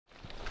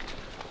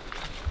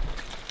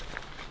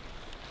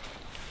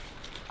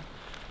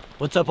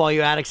What's up, all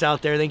you addicts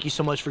out there? Thank you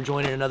so much for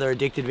joining another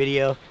addicted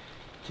video.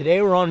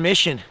 Today we're on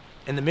mission,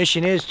 and the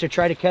mission is to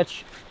try to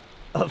catch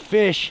a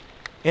fish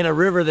in a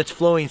river that's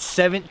flowing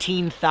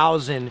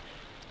 17,000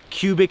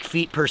 cubic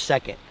feet per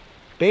second.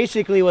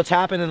 Basically what's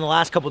happened in the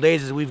last couple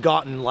days is we've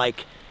gotten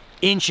like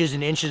inches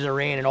and inches of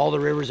rain, and all the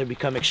rivers have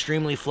become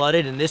extremely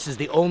flooded, and this is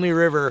the only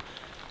river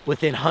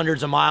within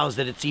hundreds of miles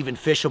that it's even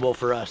fishable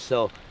for us.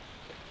 So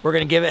we're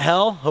gonna give it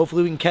hell.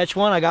 Hopefully we can catch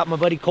one. I got my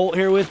buddy Colt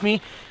here with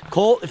me.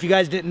 Colt, if you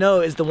guys didn't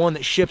know, is the one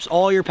that ships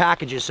all your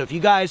packages. So if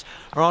you guys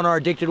are on our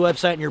Addicted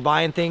website and you're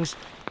buying things,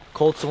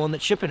 Colt's the one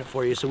that's shipping it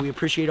for you. So we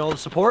appreciate all the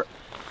support.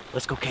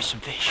 Let's go catch some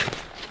fish.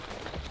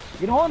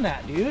 Get on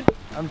that, dude.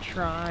 I'm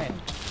trying.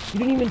 You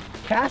didn't even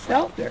cast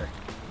out there.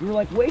 You were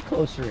like way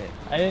closer in.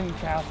 I didn't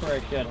cast where I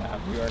should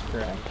have. You are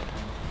correct.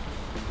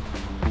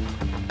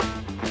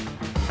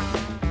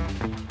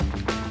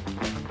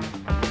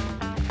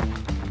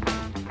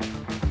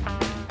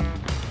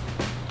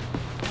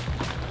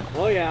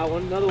 Oh yeah,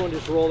 another one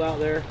just rolled out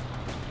there.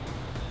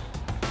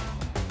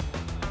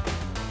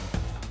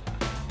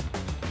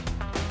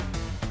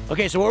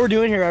 Okay, so what we're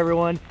doing here,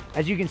 everyone,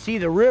 as you can see,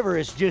 the river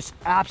is just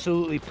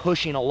absolutely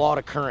pushing a lot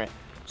of current.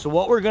 So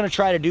what we're gonna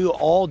try to do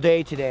all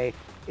day today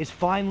is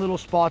find little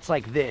spots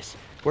like this,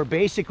 where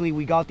basically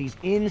we got these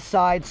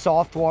inside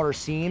soft water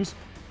seams,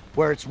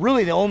 where it's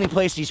really the only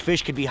place these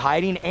fish could be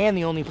hiding and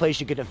the only place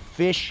you could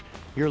fish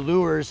your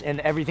lures and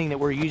everything that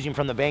we're using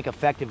from the bank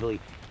effectively.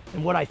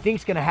 And what I think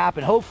is gonna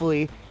happen,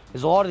 hopefully,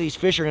 is a lot of these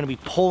fish are gonna be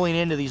pulling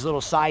into these little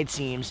side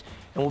seams,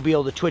 and we'll be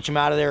able to twitch them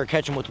out of there or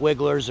catch them with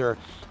wigglers or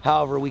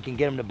however we can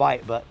get them to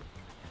bite, but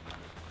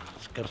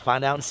just gotta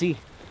find out and see.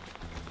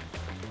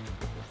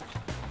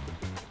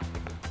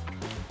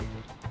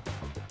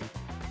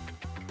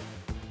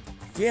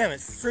 Damn,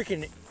 it's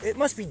freaking, it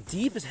must be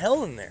deep as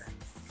hell in there.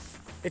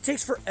 It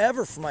takes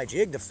forever for my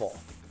jig to fall.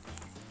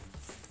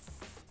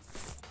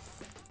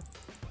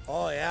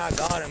 Oh yeah, I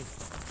got him.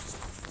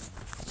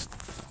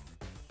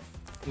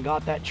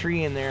 Got that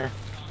tree in there.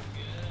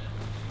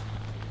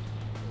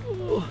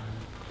 Ooh.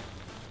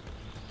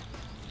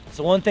 It's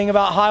the one thing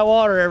about high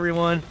water,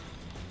 everyone.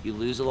 You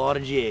lose a lot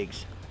of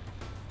jigs.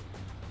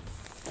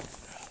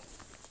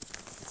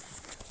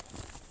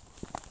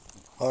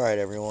 All right,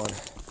 everyone.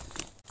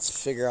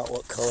 Let's figure out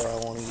what color I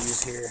want to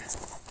use here.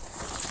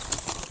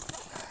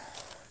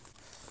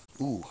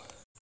 Ooh.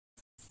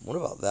 What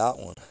about that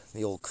one?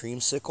 The old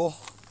creamsicle?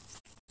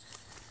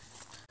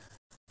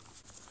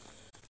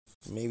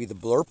 Maybe the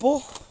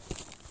blurple?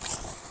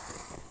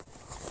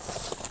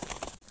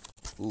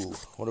 Ooh,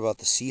 what about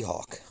the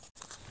Seahawk?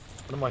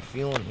 What am I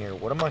feeling here?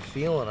 What am I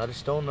feeling? I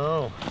just don't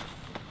know.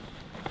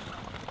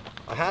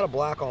 I had a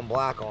black on.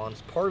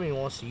 Part of me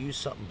wants to use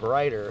something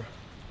brighter.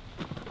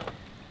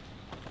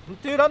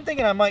 Dude, I'm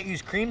thinking I might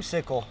use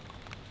creamsicle.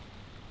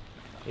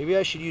 Maybe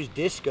I should use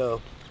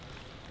disco.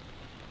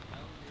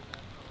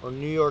 Or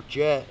New York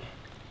Jet.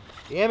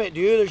 Damn it,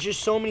 dude, there's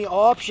just so many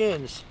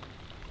options.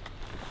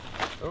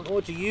 I don't know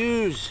what to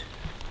use.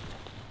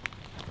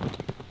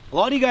 A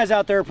lot of you guys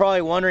out there are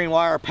probably wondering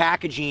why our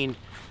packaging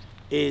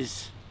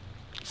is,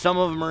 some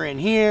of them are in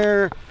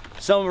here,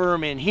 some of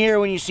them in here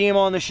when you see them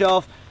on the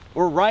shelf.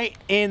 We're right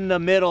in the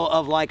middle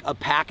of like a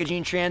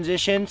packaging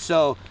transition,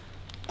 so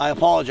I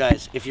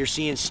apologize if you're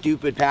seeing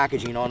stupid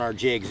packaging on our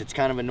jigs. It's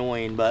kind of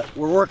annoying, but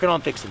we're working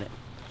on fixing it.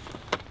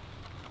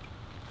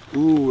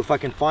 Ooh, if I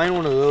can find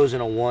one of those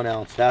in a 1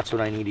 ounce, that's what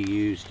I need to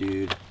use,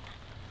 dude.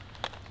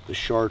 The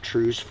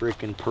chartreuse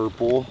freaking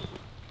purple.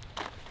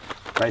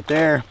 Right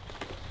there.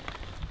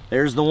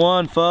 There's the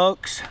one,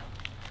 folks.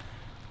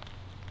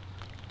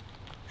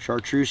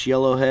 Chartreuse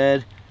yellow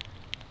head,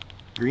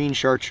 green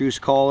chartreuse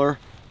collar,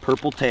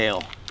 purple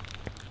tail.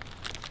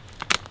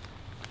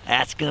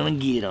 That's gonna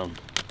get them.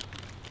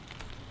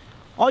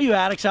 All you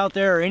addicts out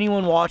there, or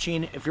anyone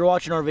watching, if you're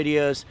watching our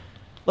videos,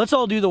 let's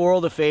all do the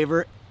world a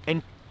favor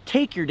and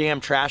take your damn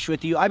trash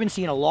with you. I've been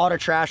seeing a lot of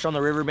trash on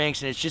the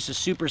riverbanks, and it's just a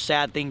super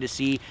sad thing to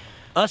see.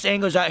 Us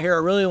anglers out here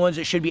are really the ones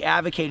that should be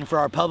advocating for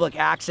our public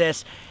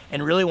access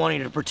and really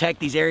wanting to protect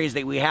these areas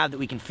that we have that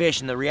we can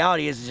fish. And the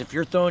reality is if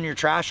you're throwing your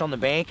trash on the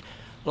bank,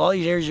 well, all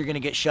these areas are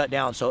gonna get shut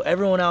down. So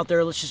everyone out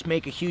there, let's just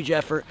make a huge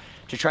effort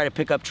to try to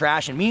pick up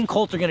trash. And me and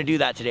Colt are gonna do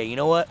that today. You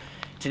know what?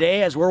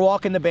 Today, as we're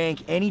walking the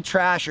bank, any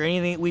trash or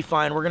anything that we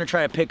find, we're gonna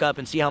try to pick up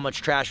and see how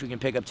much trash we can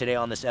pick up today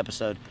on this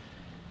episode.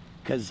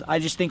 Because I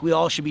just think we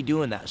all should be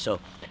doing that. So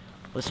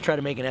let's try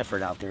to make an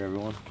effort out there,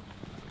 everyone.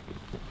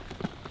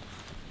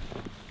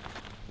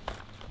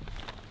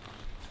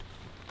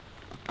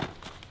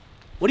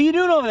 What are you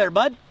doing over there,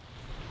 bud?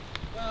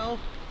 Well,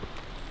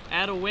 I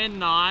had a wind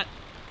knot,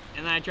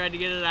 and then I tried to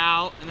get it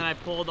out, and then I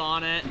pulled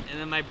on it, and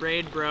then my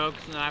braid broke,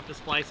 so I have to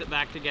splice it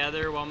back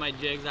together while my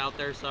jig's out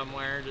there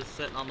somewhere, just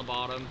sitting on the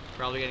bottom.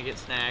 Probably gonna get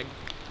snagged.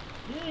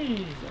 So,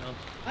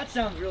 that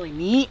sounds really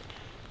neat.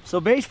 So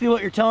basically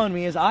what you're telling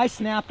me is I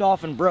snapped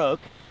off and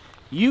broke.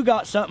 You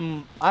got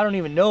something, I don't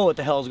even know what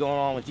the hell's going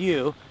on with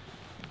you.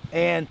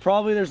 And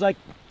probably there's like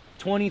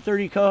 20,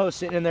 30 coho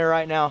sitting in there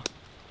right now,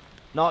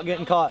 not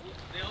getting caught.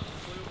 They also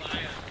flew by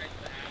us right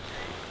to the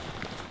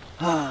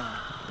hatchery.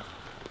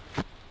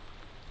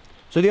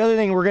 So the other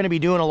thing we're gonna be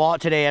doing a lot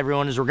today,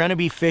 everyone, is we're gonna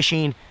be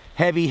fishing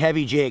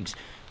heavy jigs.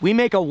 We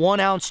make a 1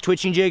 ounce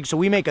twitching jig, so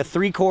we make a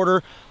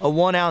 3/4, a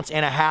 1 ounce,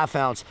 and a 1/2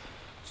 ounce.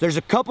 So there's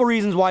a couple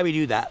reasons why we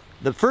do that.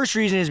 The first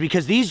reason is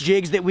because these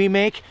jigs that we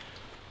make,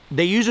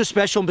 they use a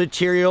special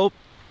material.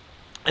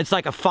 It's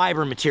like a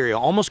fiber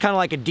material, almost kind of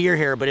like a deer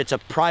hair, but it's a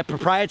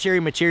proprietary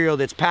material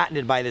that's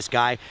patented by this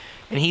guy,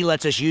 and he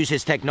lets us use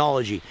his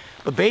technology.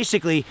 But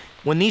basically,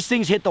 when these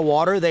things hit the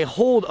water, they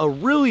hold a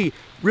really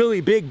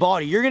big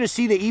body. You're gonna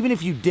see that even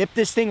if you dip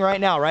this thing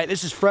right now, right?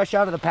 This is fresh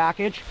out of the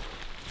package.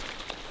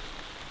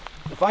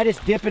 If I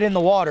just dip it in the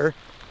water,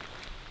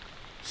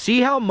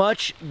 see how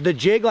much the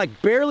jig,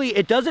 like barely,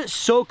 it doesn't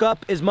soak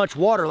up as much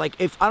water. Like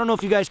I don't know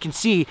if you guys can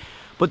see,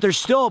 but there's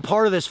still a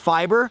part of this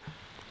fiber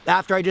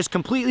after I just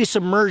completely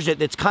submerged it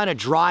that's kind of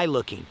dry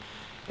looking.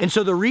 And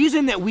so the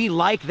reason that we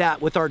like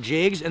that with our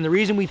jigs, and the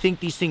reason we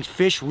think these things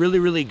fish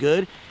really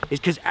good,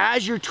 is because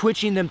as you're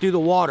twitching them through the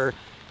water,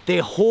 they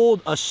hold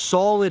a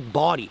solid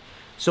body.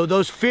 So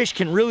those fish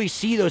can really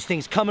see those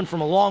things coming from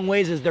a long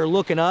ways as they're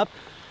looking up.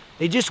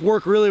 They just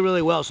work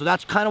really well. So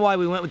that's kind of why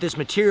we went with this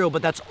material,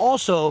 but that's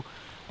also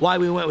why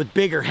we went with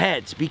bigger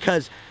heads,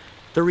 because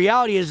the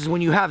reality is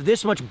when you have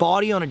this much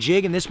body on a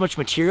jig and this much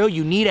material,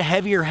 you need a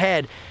heavier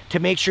head to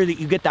make sure that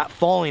you get that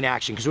falling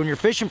action. Because when you're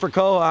fishing for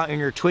coho out and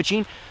you're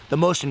twitching, the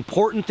most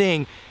important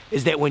thing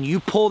is that when you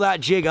pull that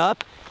jig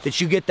up,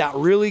 that you get that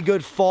really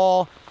good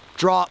fall,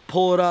 drop,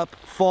 pull it up,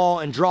 fall,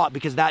 and drop,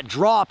 because that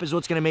drop is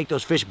what's gonna make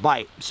those fish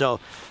bite. So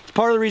it's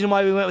part of the reason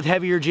why we went with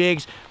heavier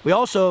jigs. We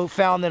also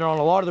found that on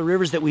a lot of the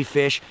rivers that we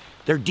fish,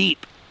 they're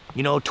deep.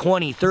 You know,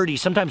 20, 30,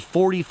 sometimes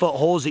 40-foot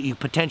holes that you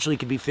potentially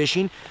could be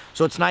fishing.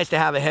 So it's nice to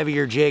have a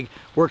heavier jig.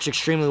 Works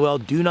extremely well.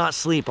 Do not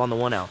sleep on the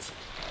 1 ounce.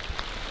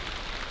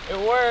 It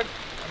worked.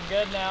 I'm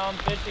good now. I'm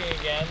fishing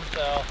again,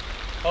 so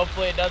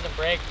hopefully it doesn't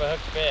break but hook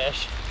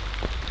fish.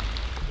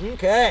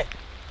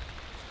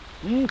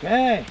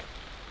 Okay.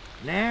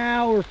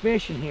 Now we're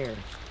fishing here.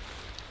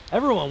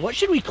 Everyone, what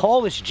should we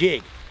call this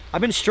jig?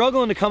 I've been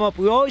struggling to come up.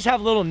 We always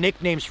have little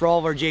nicknames for all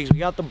of our jigs. We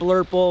got the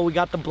blurple, we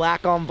got the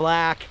black on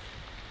black.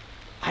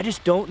 I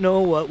just don't know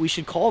what we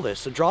should call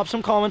this. So drop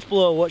some comments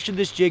below. What should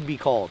this jig be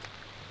called?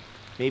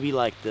 Maybe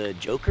like the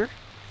Joker?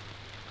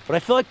 But I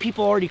feel like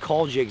people already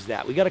call jigs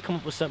that. We got to come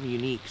up with something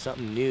unique,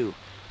 something new.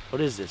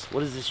 What is this?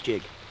 What is this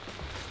jig?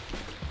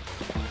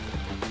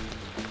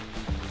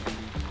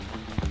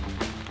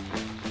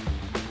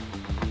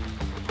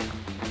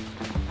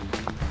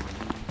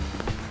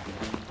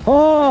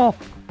 Oh,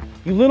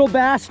 you little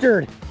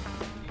bastard.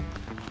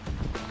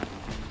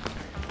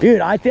 Dude,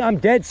 I'm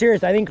dead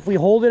serious. I think if we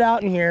hold it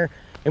out in here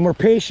and we're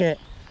patient,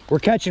 we're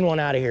catching one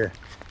out of here.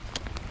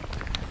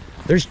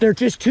 There's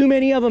just too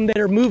many of them that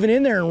are moving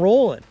in there and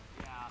rolling.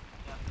 Yeah,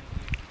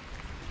 definitely.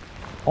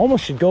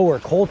 Almost should go where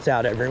Colt's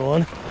out,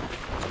 everyone.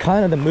 It's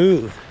kind of the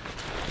move.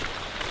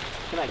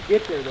 Can I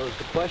get there, though, is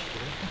the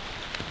question.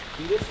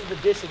 See, this is the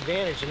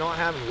disadvantage of not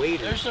having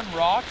waders. There's some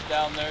rocks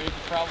down there you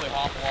could probably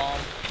hop along.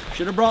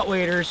 Should have brought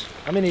waders.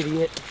 I'm an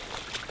idiot.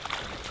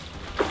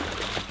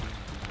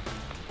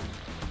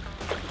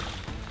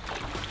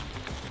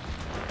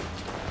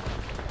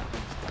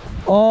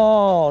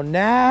 Oh,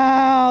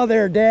 now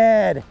they're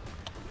dead.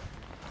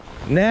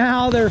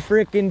 Now they're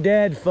freaking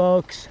dead,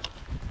 folks.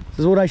 This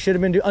is what I should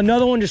have been doing.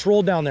 Another one just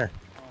rolled down there.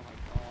 Oh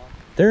my God.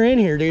 They're in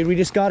here, dude. We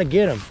just got to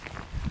get them.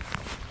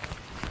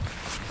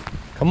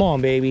 Come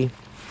on, baby.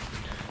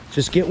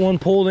 Just get one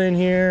pulled in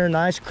here.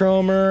 Nice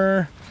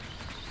chromer.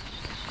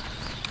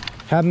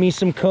 Have me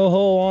some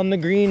coho on the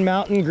Green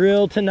Mountain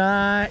Grill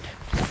tonight.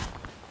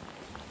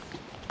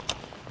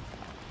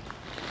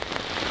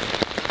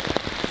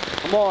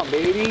 Come on,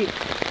 baby.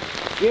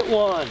 Get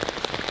one.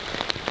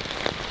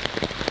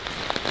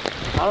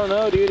 I don't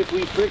know, dude. If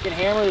we freaking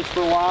hammer this for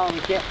a while and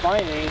we can't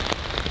find any,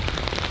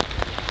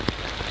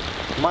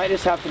 might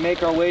just have to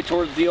make our way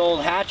towards the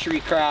old hatchery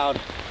crowd.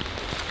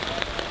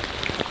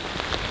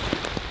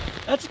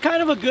 That's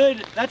kind of a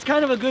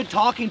good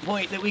talking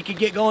point that we could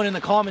get going in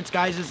the comments,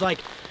 guys. Is like,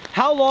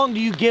 how long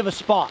do you give a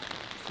spot?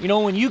 You know,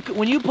 when you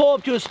pull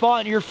up to a spot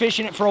and you're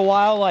fishing it for a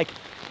while, like,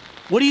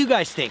 what do you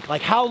guys think?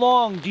 Like, how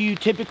long do you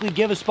typically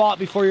give a spot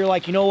before you're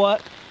like, you know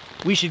what,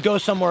 we should go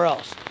somewhere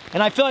else?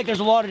 And I feel like there's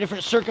a lot of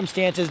different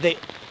circumstances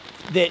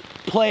that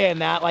play in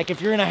that. Like,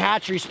 if you're in a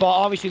hatchery spot,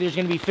 obviously there's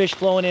going to be fish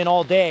flowing in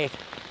all day.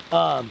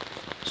 So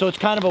it's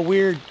kind of a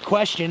weird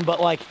question,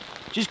 but like,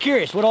 just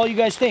curious, what all you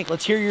guys think?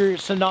 Let's hear your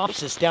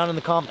synopsis down in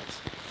the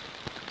comments.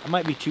 That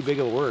might be too big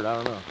of a word, I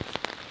don't know.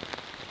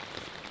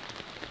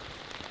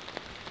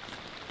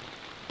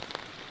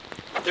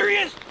 There he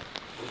is!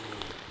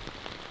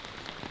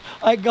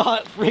 I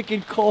got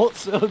freaking Colt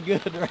so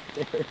good right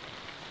there.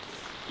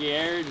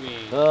 Scared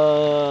me.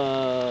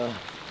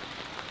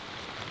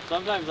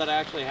 Sometimes that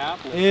actually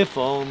happens. If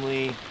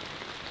only.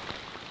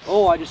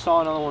 Oh, I just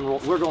saw another one roll.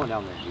 We're going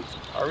down there, dude.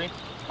 Are we?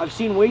 I've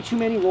seen way too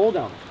many roll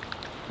down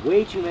there.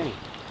 Way too many.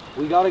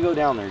 We gotta go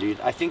down there, dude.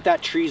 I think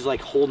that tree's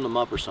like holding them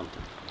up or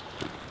something.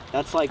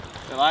 That's like...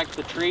 You like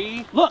the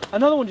tree? Look,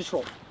 another one just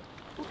rolled.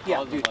 Yeah,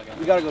 Oh, dude, okay.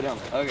 we gotta go down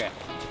there. Okay.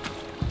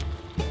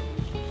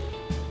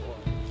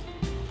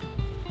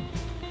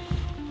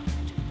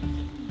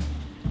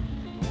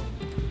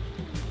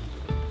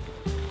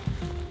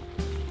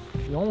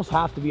 You almost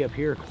have to be up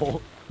here,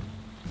 Colt.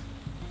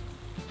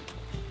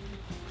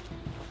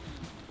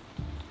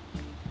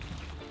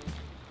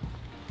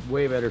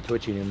 Way better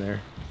twitching in there.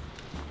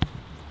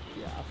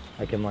 Yeah.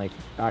 I can like,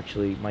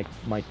 actually,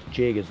 my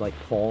jig is like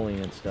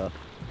falling and stuff.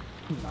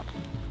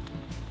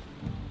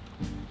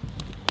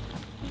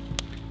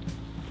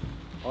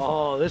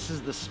 Oh, this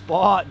is the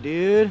spot,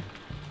 dude.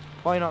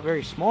 Probably not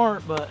very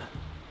smart, but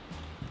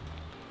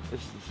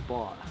this is the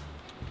spot.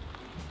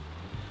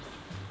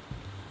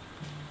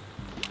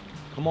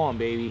 Come on,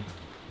 baby.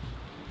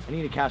 I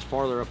need to cast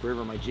farther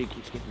upriver. My jig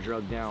keeps getting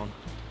drugged down.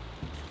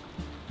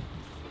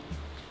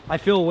 I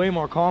feel way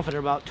more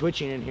confident about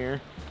twitching in here.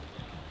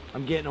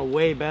 I'm getting a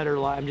way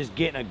better, I'm just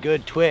getting a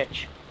good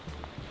twitch.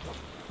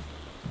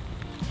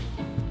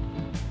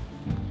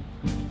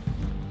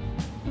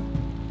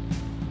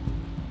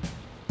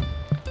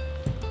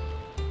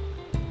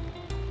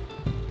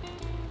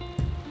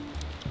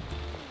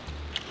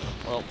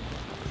 Well,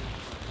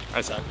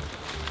 I suck.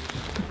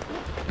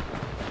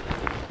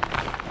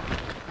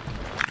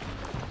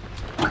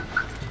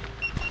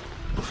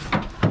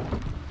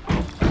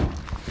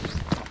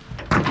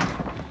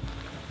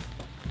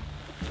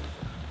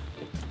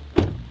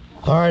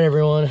 All right,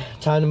 everyone,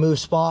 time to move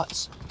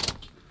spots.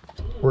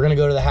 We're gonna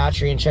go to the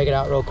hatchery and check it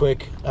out real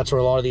quick. That's where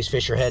a lot of these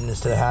fish are heading,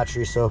 is to the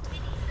hatchery. So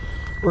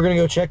we're gonna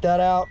go check that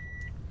out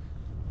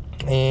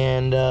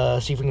and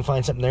see if we can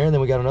find something there. And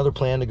then we got another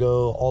plan to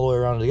go all the way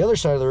around to the other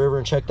side of the river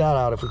and check that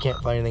out if we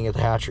can't find anything at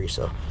the hatchery.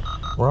 So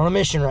we're on a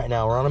mission right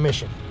now. We're on a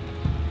mission.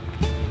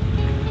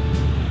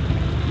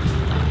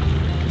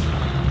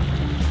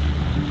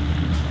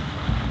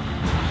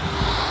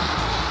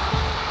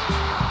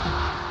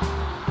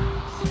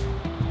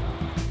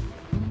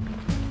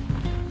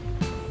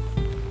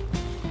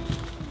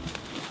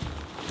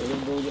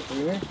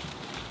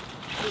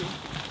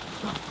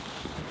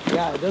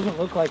 Yeah, it doesn't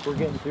look like we're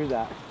getting through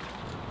that.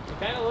 It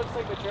kind of looks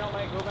like the trail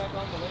might go back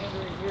on the land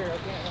right here. I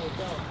can't really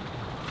tell.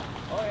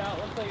 Oh yeah, it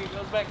looks like it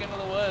goes back into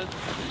the woods.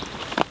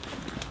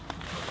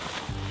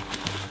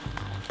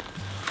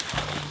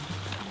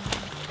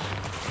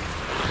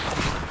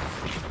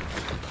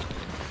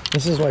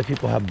 This is why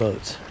people have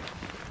boats.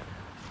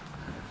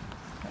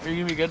 Are you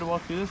gonna be good to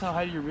walk through this? How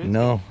high do your boots?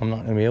 No, I'm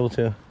not gonna be able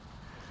to.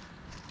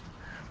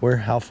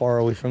 How far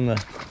are we from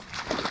the...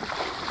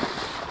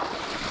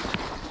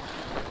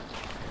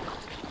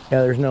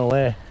 Yeah, there's no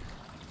way.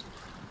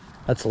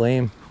 That's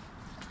lame.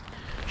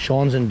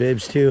 Sean's and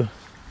bibs too.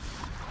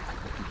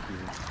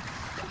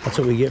 That's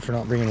what we get for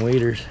not bringing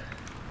waders.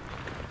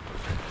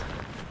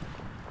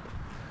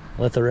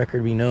 Let the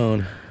record be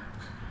known.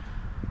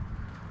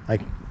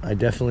 I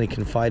definitely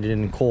confided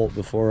in Colt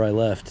before I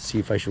left to see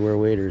if I should wear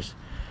waders.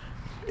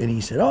 And he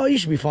said, oh, you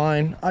should be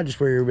fine. I'll just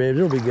wear your bibs,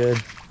 it'll be good.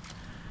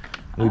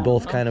 We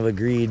both kind of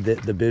agreed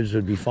that the bibs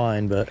would be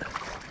fine, but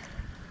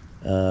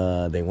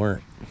they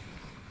weren't.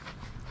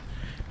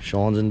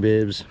 Sean's in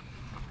bibs,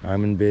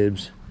 I'm in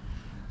bibs,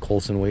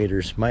 Colt's in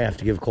waders. Might have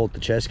to give Colt the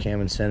chest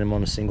cam and send him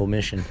on a single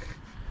mission.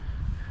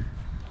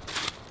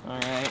 All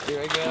right,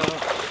 here I go.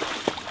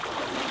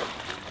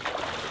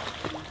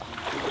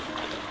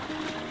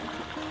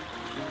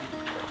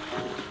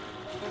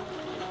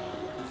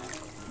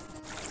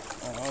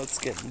 Oh, it's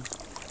getting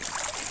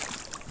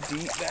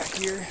deep back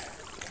here.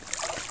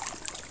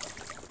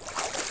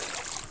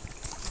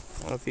 I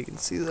don't know if you can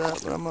see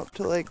that, but I'm up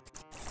to like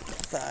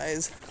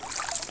thighs.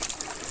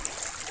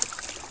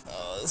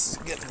 Oh, this is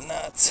getting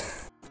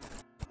nuts.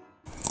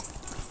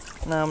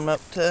 Now I'm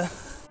up to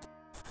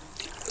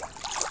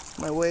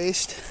my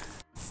waist.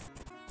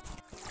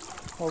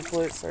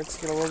 Hopefully it starts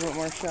to get a little bit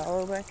more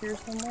shallow back here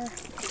somewhere.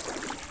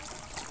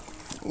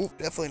 Oop,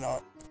 definitely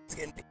not. It's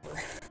getting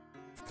deeper.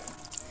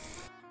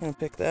 I'm gonna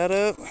pick that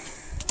up,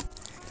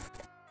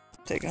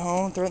 take it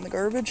home, throw it in the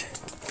garbage.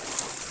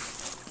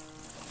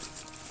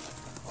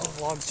 Oh,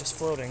 the log's just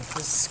floating. This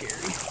is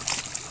scary.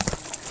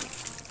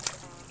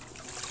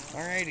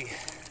 Alrighty.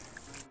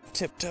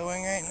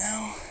 Tiptoeing right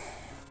now.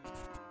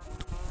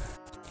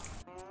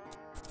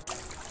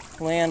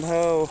 Land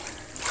ho.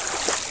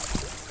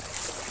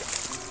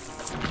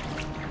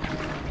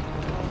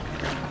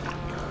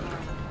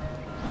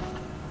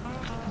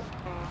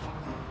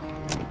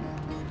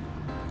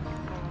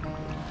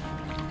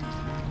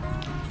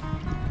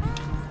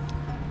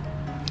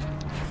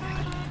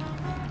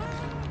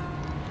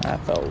 That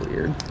felt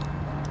weird.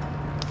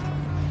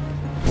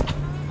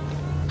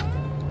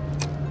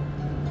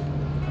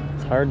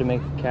 It's hard to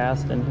make a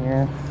cast in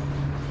here.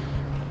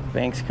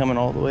 Bank's coming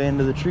all the way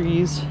into the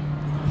trees.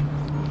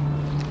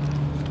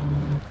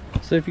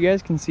 So if you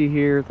guys can see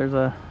here, there's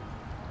a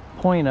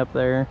point up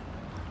there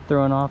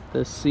throwing off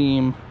this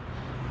seam.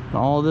 And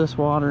all this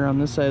water on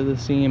this side of the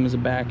seam is a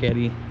back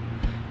eddy.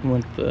 And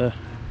with the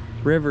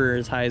river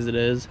as high as it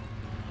is,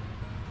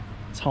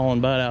 it's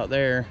hauling butt out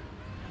there.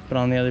 But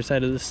on the other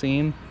side of the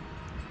seam,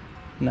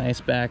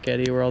 nice back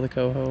eddy where all the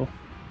coho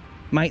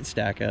might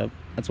stack up.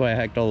 That's why I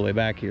hiked all the way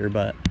back here,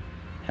 but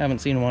haven't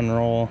seen one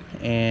roll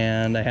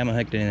and I haven't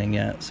hooked anything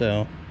yet.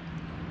 So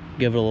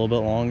give it a little bit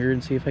longer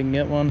and see if I can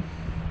get one.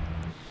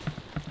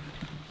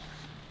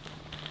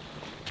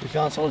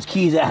 found someone's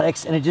keys,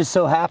 addicts, and it just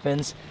so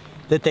happens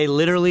that they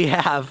literally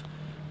have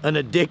an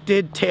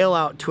addicted tail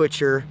out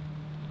twitcher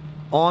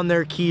on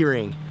their key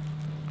ring.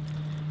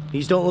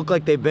 These don't look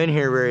like they've been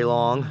here very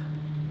long.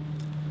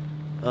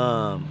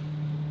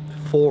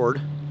 Ford.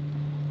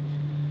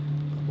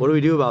 What do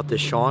we do about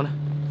this, Sean?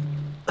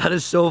 That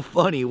is so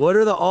funny. What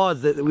are the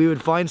odds that we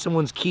would find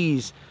someone's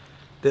keys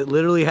that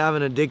literally have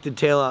an addicted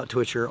tail out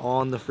twitcher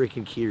on the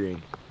freaking key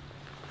ring?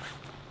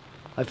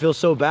 I feel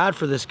so bad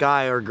for this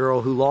guy or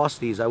girl who lost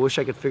these. I wish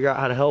I could figure out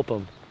how to help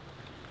them.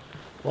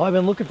 Well, I've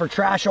been looking for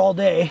trash all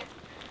day.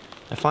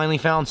 I finally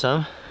found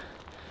some.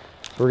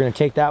 We're gonna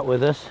take that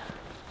with us.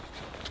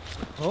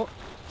 Oh,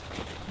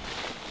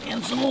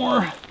 and some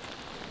more.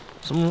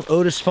 Some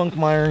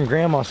𝗛𝗘𝗟𝗪 and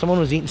grandma. Someone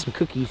was eating some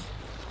cookies.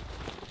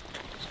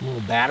 Some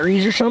little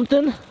batteries or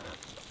something.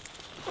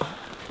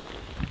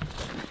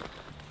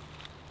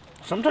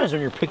 Sometimes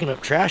when you're picking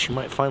up trash, you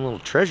might find little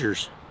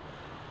treasures.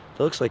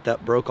 It looks like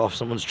that broke off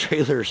someone's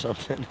trailer or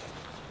something.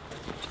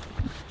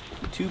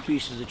 Two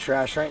pieces of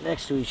trash right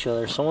next to each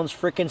other. Someone's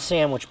freaking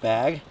sandwich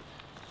bag.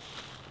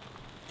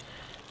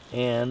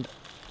 And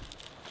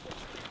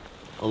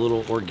a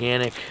little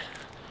organic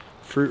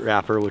fruit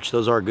wrapper, which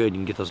those are good. You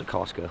can get those at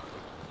Costco.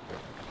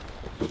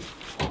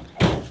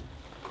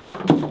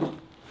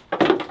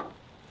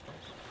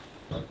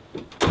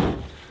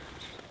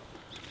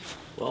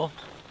 Well,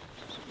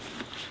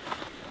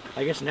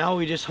 I guess now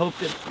we just hope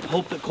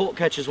that Colt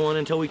catches one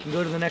until we can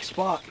go to the next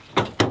spot.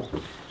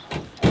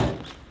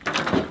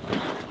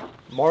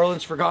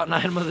 Marlin's forgotten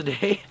item of the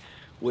day: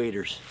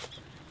 waders.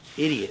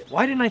 Idiot.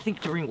 Why didn't I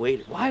think to bring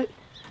waders? Why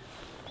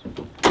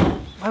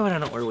would I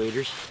not wear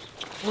waders?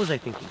 What was I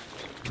thinking?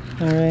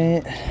 All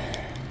right.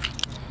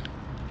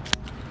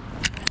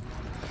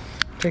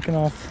 Taking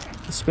off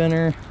the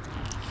spinner,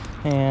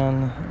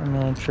 and I'm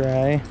gonna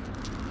try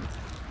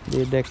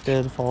the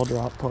Addicted Fall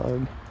Drop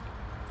Plug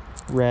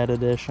Red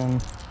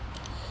Edition.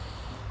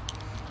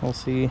 We'll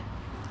see.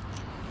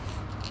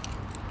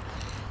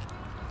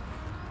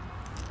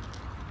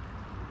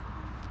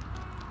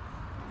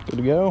 Good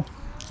to go.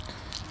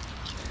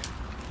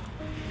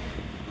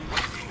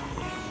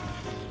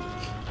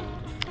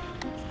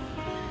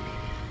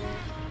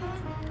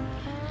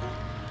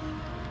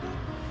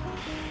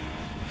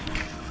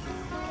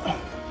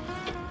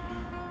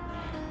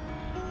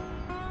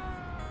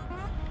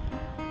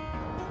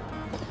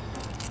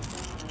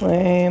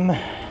 Lame.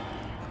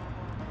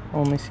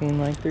 Only seen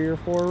like 3 or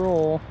 4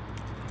 roll.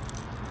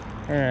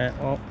 Alright,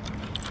 well,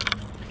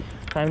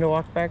 time to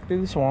walk back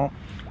through the swamp.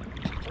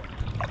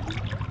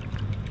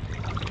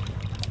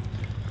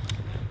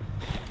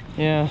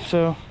 Yeah,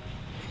 so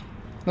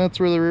that's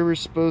where the river's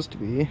supposed to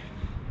be.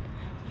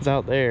 It's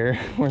out there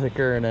where the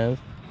current is.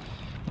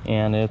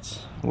 And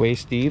it's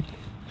waist deep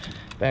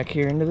back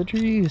here into the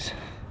trees.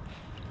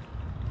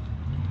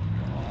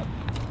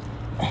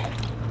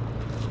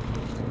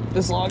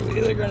 This log's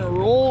either gonna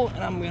roll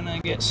and I'm gonna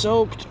get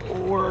soaked,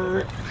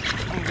 or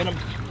I'm gonna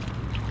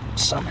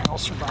somehow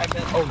survive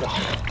it. Oh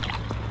god.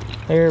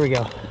 There we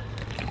go.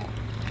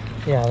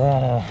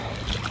 Yeah,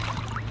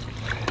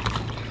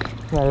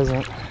 that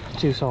isn't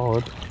too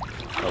solid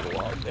of a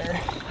log there.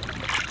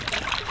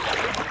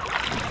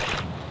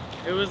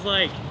 It was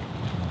like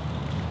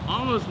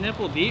almost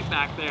nipple deep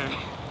back there,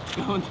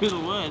 going through the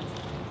woods.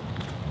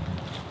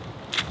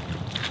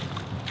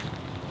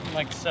 I'm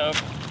like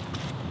soaked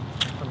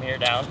from here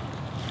down.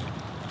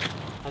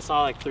 I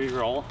saw like 3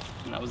 roll,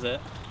 and that was it.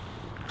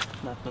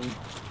 Nothing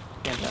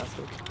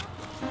fantastic.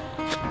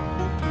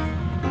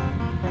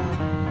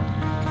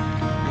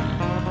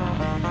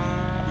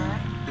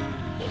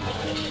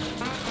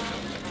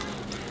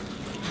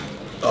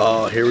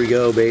 Oh, here we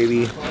go,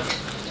 baby.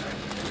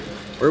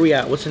 Where are we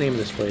at? What's the name of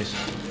this place?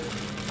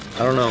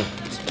 I don't know.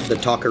 It's the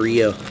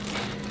𝗛𝗘𝗟𝗣.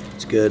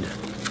 It's good.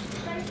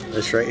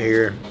 This right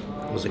here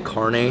was a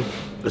𝗛𝗘𝗟𝗣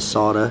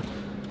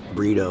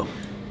𝗧𝗛𝗘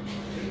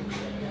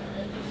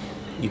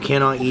You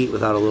cannot eat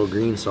without a little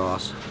green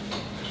sauce.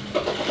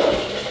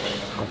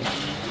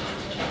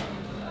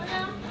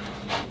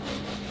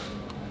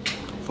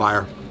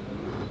 Fire.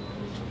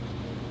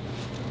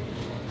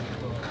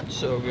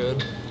 So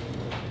good.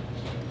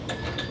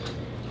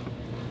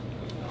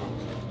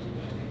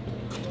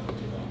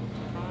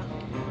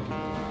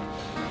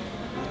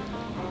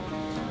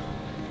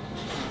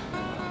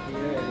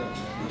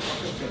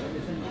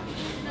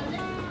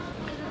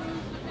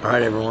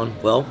 Alright everyone,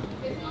 well,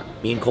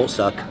 me and Colt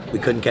suck. We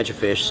couldn't catch a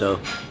fish, so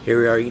here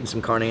we are eating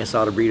some 𝗛𝗟𝗡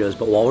𝗧𝗛𝗪 burritos.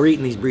 But while we're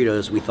eating these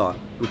burritos, we thought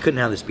we couldn't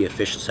have this be a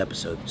fishless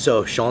episode.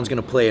 So Sean's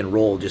gonna play and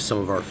roll just some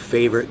of our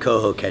favorite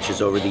coho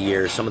catches over the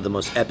years, some of the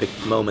most epic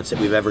moments that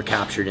we've ever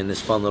captured in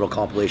this fun little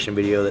compilation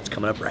video that's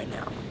coming up right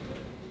now.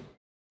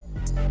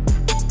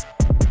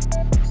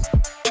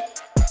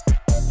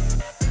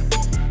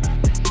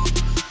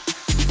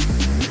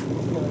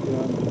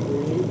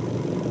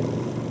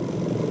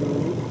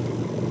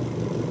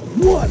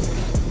 What?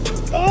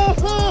 Oh!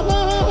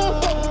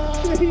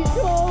 He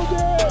called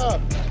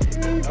it!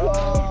 He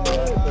called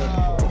it!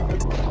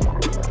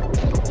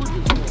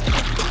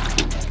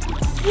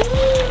 Woo!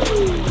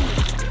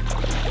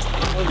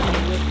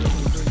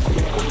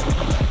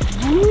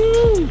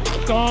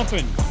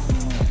 stomping.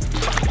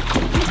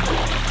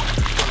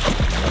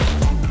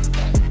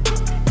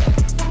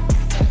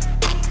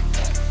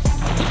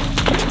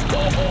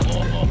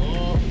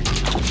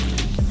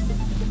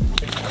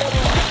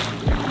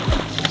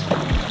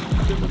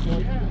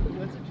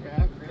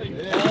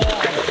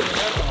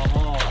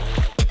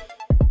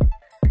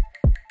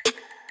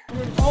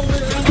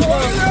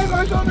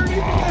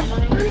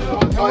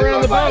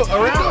 Around the boat,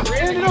 around.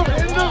 Hand it over,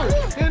 hand it over,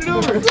 hand it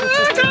over.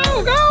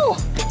 Go, go!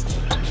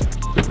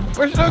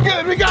 We're so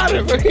good, we got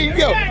it. Here you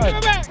go.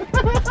 Come back.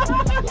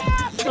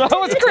 That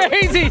was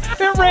crazy.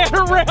 It ran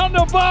around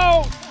the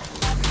boat.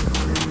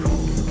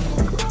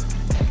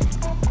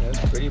 That's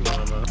pretty,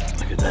 mama.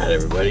 Look at that,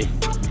 everybody.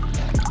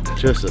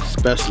 Just a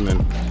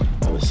specimen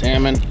of a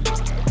salmon.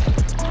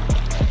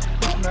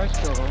 Nice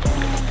coho.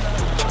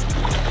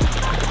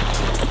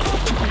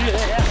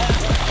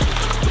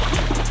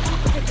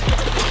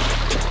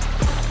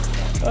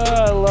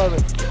 I love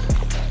it.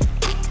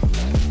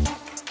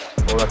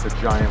 Oh, that's a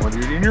giant one,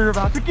 dude. And you're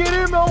about to get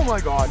him. Oh my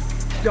god.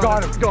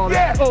 Got him. Got him.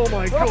 Yes! Oh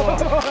my god.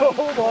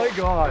 Oh my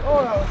god.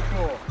 Oh, that was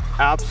cool.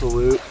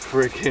 Absolute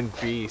freaking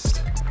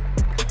beast.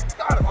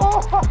 Got him.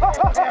 Oh.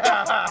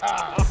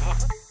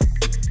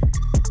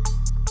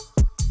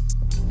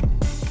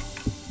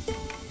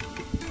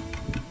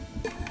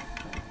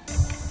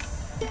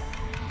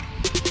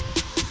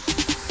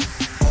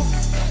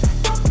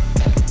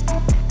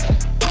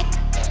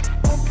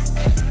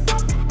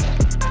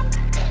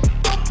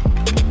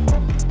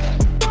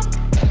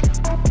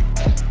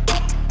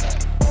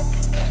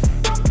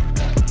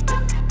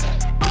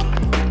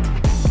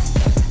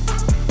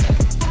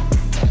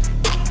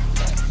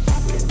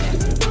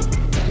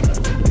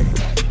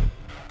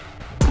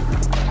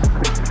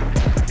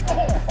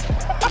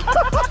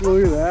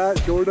 Look at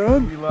that,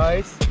 Jordan. You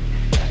nice.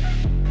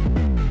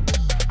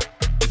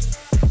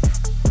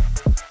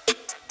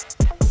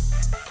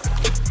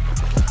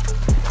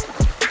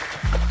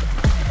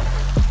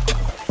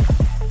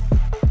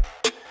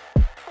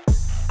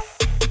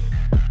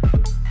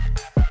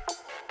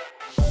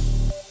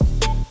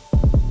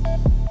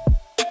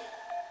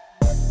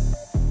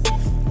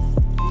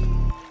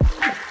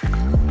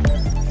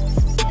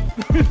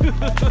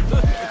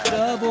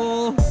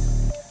 Double.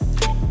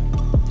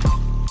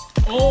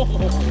 Oh.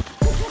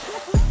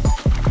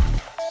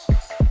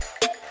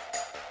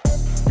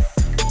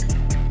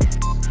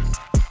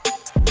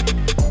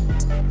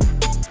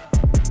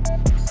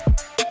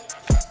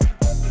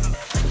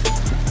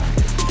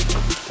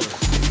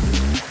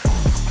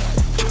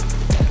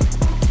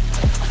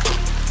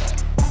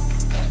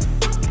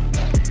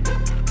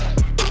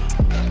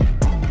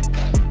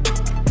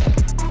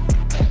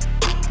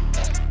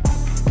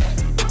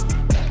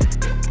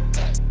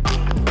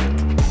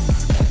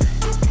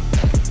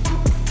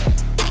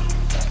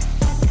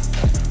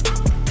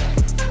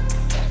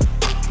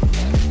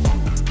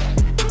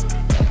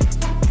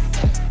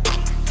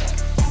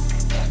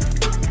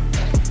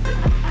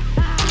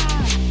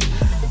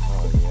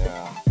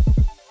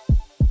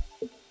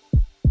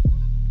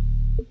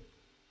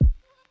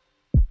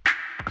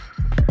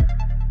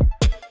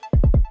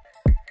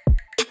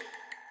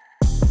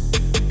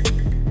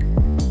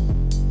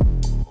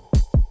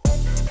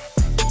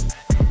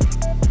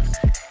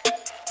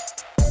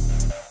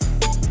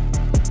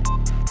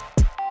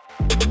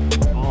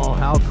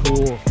 How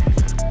cool.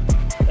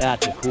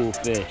 That's a cool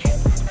fish.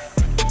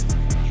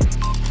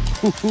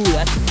 Ooh,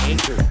 that's an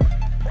anchor.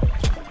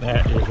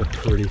 That is a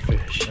pretty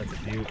fish. That's a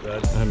beaut,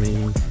 bud. I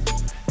mean,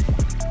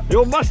 the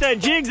old Mustang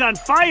jig's on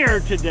fire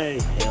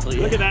today. Hell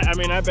yeah. Look at that. I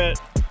mean, I bet,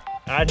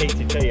 I'd hate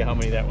to tell you how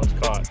many that one's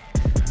caught.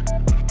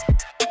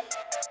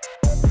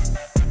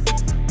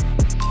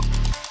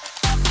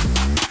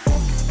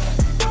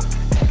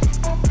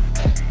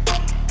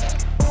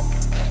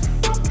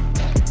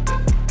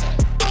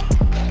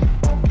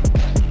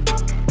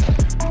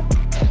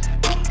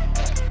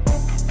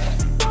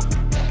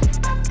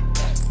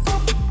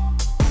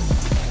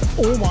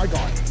 Oh my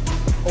god.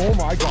 Oh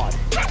my god.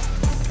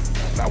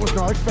 I was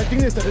not expecting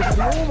this.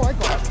 Oh my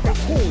god.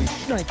 Holy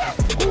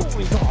shnikes.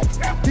 Holy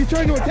god. He's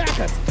trying to attack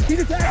us.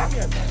 He's attacking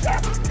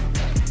us.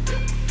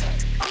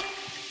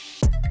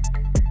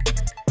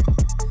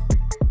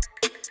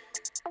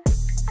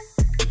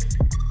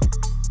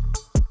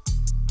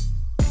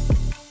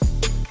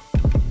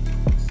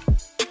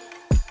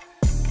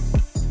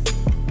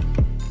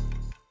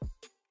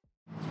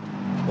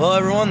 Well,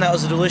 everyone, that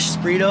was a delicious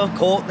burrito.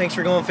 Colt, thanks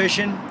for going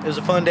fishing. It was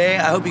a fun day.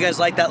 I hope you guys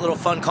liked that little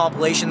fun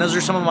compilation. Those are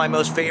some of my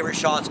most favorite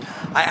shots.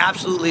 I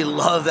absolutely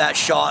love that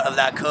shot of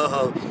that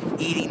coho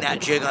eating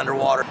that jig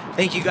underwater.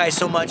 Thank you guys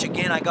so much.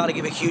 Again, I got to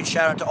give a huge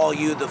shout out to all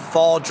you. The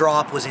fall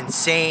drop was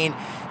insane.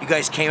 You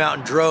guys came out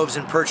in droves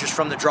and purchased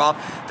from the drop.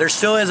 There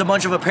still is a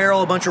bunch of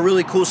apparel, a bunch of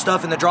really cool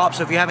stuff in the drop.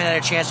 So if you haven't had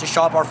a chance to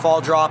shop our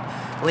fall drop,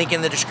 link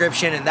in the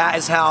description. And that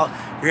is how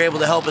you're able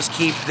to help us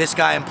keep this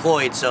guy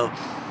employed. So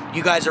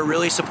you guys are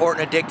really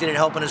supporting Addicted and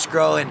helping us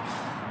grow, and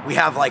we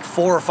have like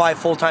 4 or 5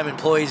 full-time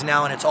employees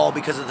now, and it's all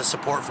because of the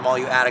support from all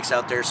you addicts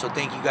out there. So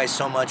thank you guys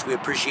so much. We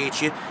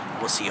appreciate you.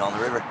 We'll see you on the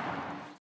river.